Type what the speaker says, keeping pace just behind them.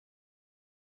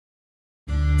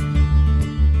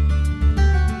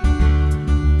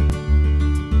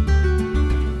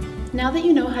Now that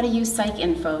you know how to use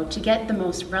PsycInfo to get the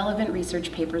most relevant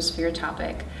research papers for your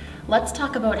topic, let's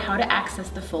talk about how to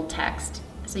access the full text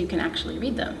so you can actually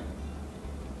read them.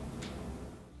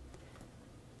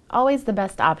 Always the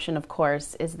best option, of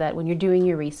course, is that when you're doing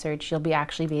your research, you'll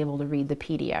actually be able to read the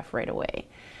PDF right away.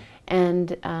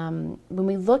 And when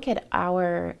we look at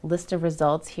our list of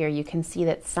results here, you can see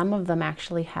that some of them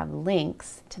actually have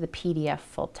links to the PDF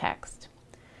full text.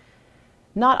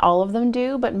 Not all of them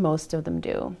do, but most of them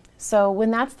do. So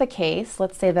when that's the case,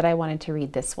 let's say that I wanted to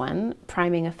read this one,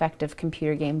 Priming Effective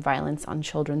Computer Game Violence on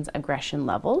Children's Aggression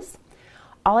Levels.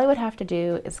 All I would have to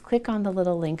do is click on the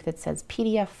little link that says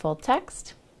PDF full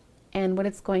text, and what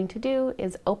it's going to do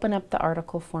is open up the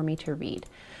article for me to read.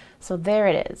 So there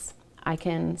it is. I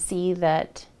can see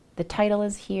that the title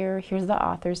is here, here's the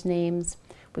author's names,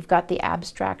 we've got the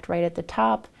abstract right at the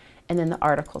top, and then the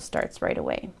article starts right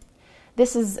away.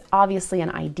 This is obviously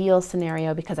an ideal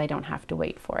scenario because I don't have to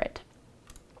wait for it.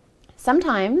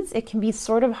 Sometimes it can be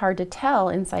sort of hard to tell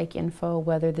in PsycInfo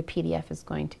whether the PDF is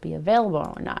going to be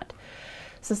available or not.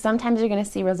 So sometimes you're going to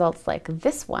see results like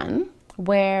this one,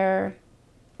 where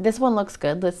this one looks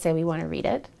good, let's say we want to read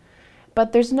it,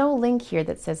 but there's no link here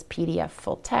that says PDF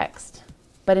full text.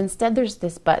 But instead there's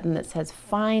this button that says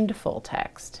Find Full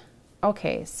Text.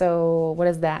 Okay, so what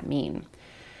does that mean?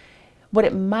 What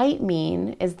it might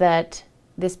mean is that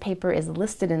this paper is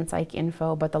listed in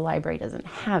PsycInfo, but the library doesn't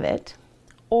have it.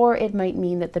 Or it might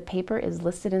mean that the paper is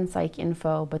listed in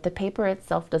PsycInfo, but the paper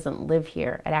itself doesn't live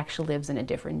here. It actually lives in a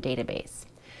different database.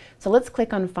 So let's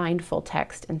click on Find Full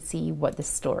Text and see what the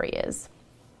story is.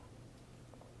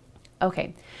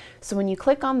 Okay, so when you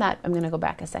click on that, I'm going to go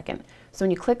back a second. So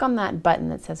when you click on that button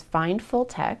that says Find Full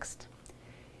Text,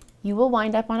 you will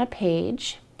wind up on a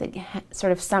page that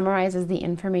sort of summarizes the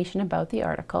information about the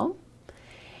article.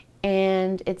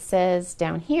 And it says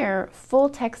down here, full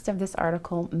text of this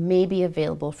article may be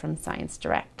available from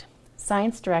ScienceDirect.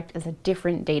 ScienceDirect is a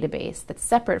different database that's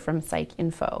separate from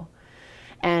PsycInfo.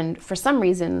 And for some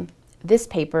reason, this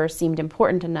paper seemed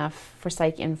important enough for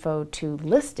PsycInfo to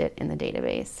list it in the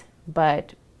database,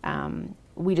 but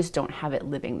we just don't have it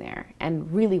living there.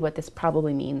 And really what this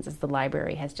probably means is the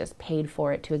library has just paid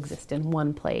for it to exist in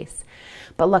one place.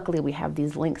 But luckily we have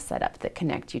these links set up that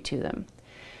connect you to them.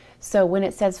 So when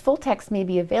it says full text may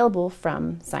be available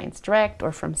from ScienceDirect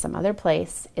or from some other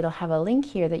place, it'll have a link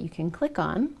here that you can click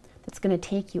on that's going to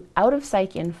take you out of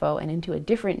PsycInfo and into a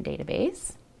different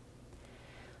database.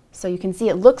 So you can see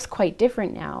it looks quite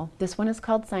different now. This one is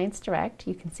called ScienceDirect.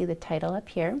 You can see the title up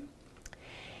here.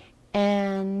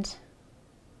 And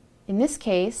in this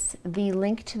case, the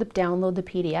link to download the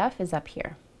PDF is up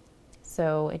here.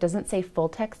 So it doesn't say full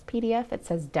text PDF, it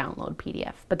says download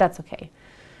PDF, but that's okay.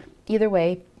 Either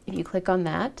way, if you click on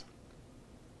that,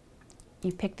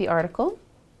 you pick the article,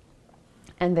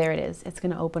 and there it is. It's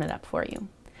going to open it up for you.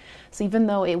 So even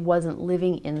though it wasn't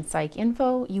living in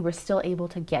PsycInfo, you were still able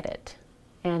to get it.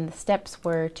 And the steps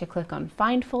were to click on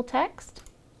Find Full Text,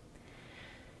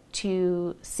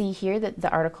 to see here that the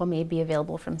article may be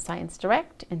available from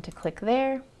ScienceDirect, and to click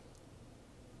there,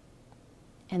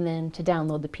 and then to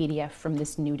download the PDF from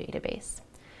this new database.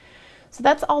 So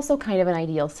that's also kind of an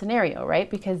ideal scenario, right?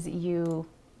 Because you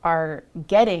are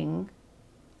getting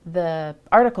the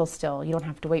article still, you don't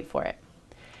have to wait for it.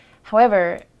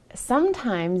 However,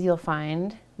 sometimes you'll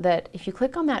find that if you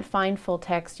click on that Find Full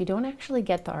Text, you don't actually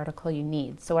get the article you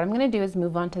need. So what I'm going to do is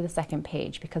move on to the second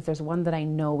page because there's one that I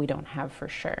know we don't have for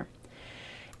sure.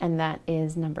 And that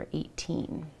is number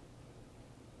 18.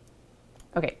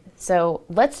 Okay, so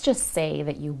let's just say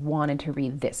that you wanted to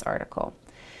read this article,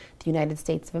 The United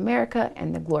States of America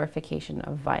and the Glorification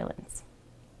of Violence.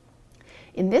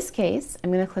 In this case,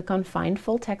 I'm going to click on Find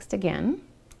Full Text again.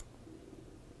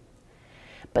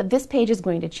 But this page is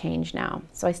going to change now.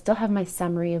 So I still have my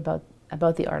summary about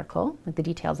the article, like the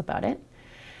details about it.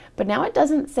 But now it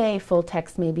doesn't say full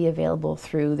text may be available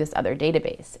through this other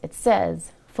database. It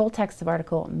says full text of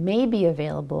article may be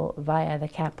available via the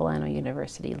Capilano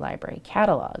University Library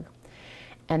Catalog.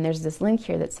 And there's this link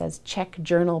here that says check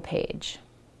journal page.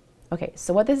 Okay,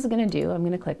 so what this is going to do, I'm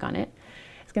going to click on it.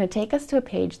 It's going to take us to a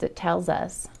page that tells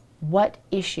us what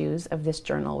issues of this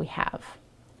journal we have.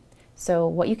 So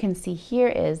what you can see here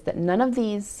is that none of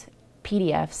these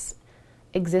PDFs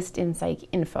exist in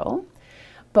PsycInfo,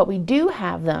 but we do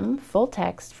have them full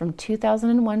text from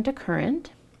 2001 to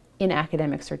current in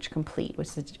Academic Search Complete,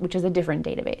 which is a different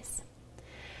database.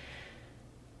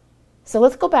 So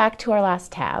let's go back to our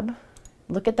last tab,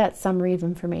 look at that summary of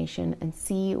information, and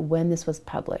see when this was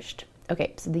published.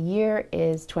 Okay, so the year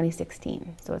is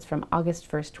 2016, so it's from August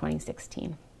 1st,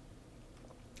 2016.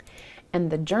 And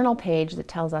the journal page that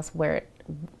tells us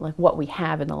like what we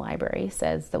have in the library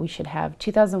says that we should have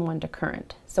 2001 to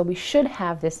current. So we should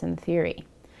have this in theory.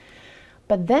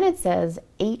 But then it says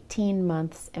 18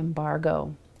 months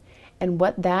embargo. And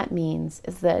what that means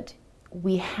is that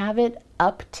we have it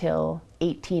up till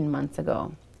 18 months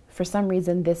ago. For some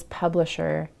reason, this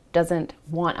publisher doesn't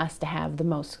want us to have the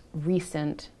most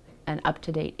recent and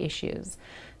up-to-date issues.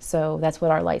 So that's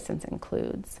what our license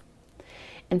includes.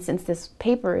 And since this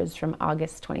paper is from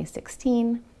August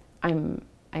 2016, I'm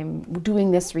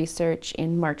doing this research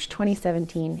in March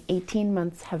 2017. 18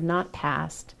 months have not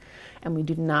passed, and we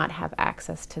do not have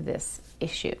access to this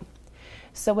issue.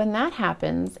 So when that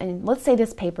happens, and let's say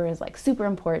this paper is like super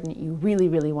important, you really,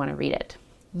 really want to read it,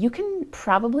 you can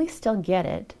probably still get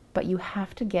it, but you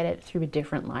have to get it through a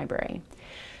different library.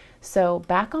 So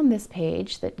back on this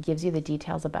page that gives you the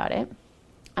details about it,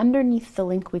 underneath the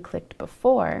link we clicked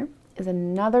before is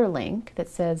another link that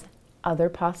says other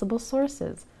possible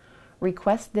sources.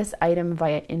 Request this item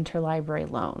via interlibrary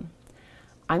loan.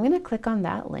 I'm going to click on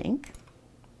that link.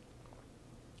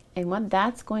 And what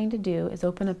that's going to do is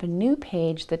open up a new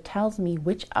page that tells me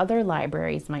which other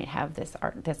libraries might have this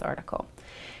article.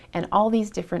 And all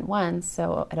these different ones,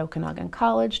 so at Okanagan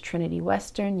College, Trinity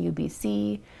Western,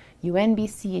 UBC,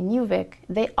 UNBC, and UVic,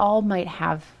 they all might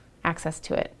have access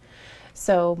to it.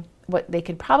 So what they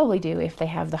could probably do if they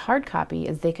have the hard copy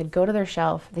is they could go to their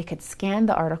shelf, they could scan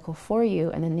the article for you,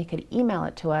 and then they could email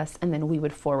it to us, and then we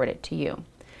would forward it to you.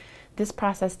 This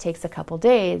process takes a couple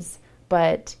days,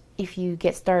 but if you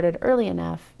get started early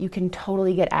enough, you can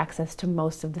totally get access to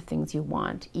most of the things you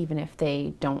want, even if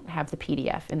they don't have the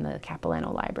PDF in the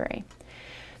Capilano library.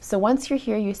 So once you're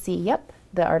here, you see, yep,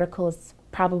 the article is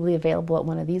probably available at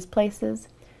one of these places.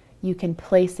 You can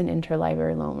place an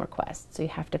interlibrary loan request. So you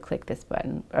have to click this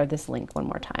button or this link one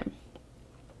more time.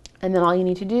 And then all you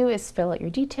need to do is fill out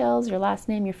your details, your last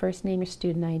name, your first name, your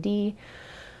student ID,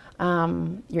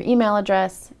 your email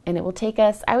address, and it will take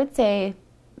us, I would say,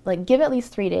 like give at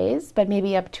least 3 days, but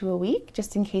maybe up to a week,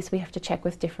 just in case we have to check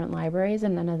with different libraries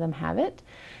and none of them have it.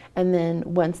 And then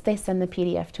once they send the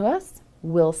PDF to us,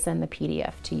 we'll send the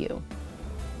PDF to you.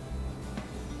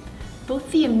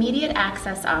 Both the immediate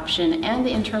access option and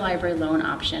the interlibrary loan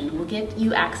option will get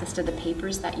you access to the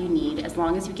papers that you need as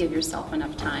long as you give yourself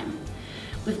enough time.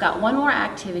 We've got one more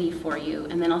activity for you,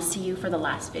 and then I'll see you for the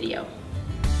last video.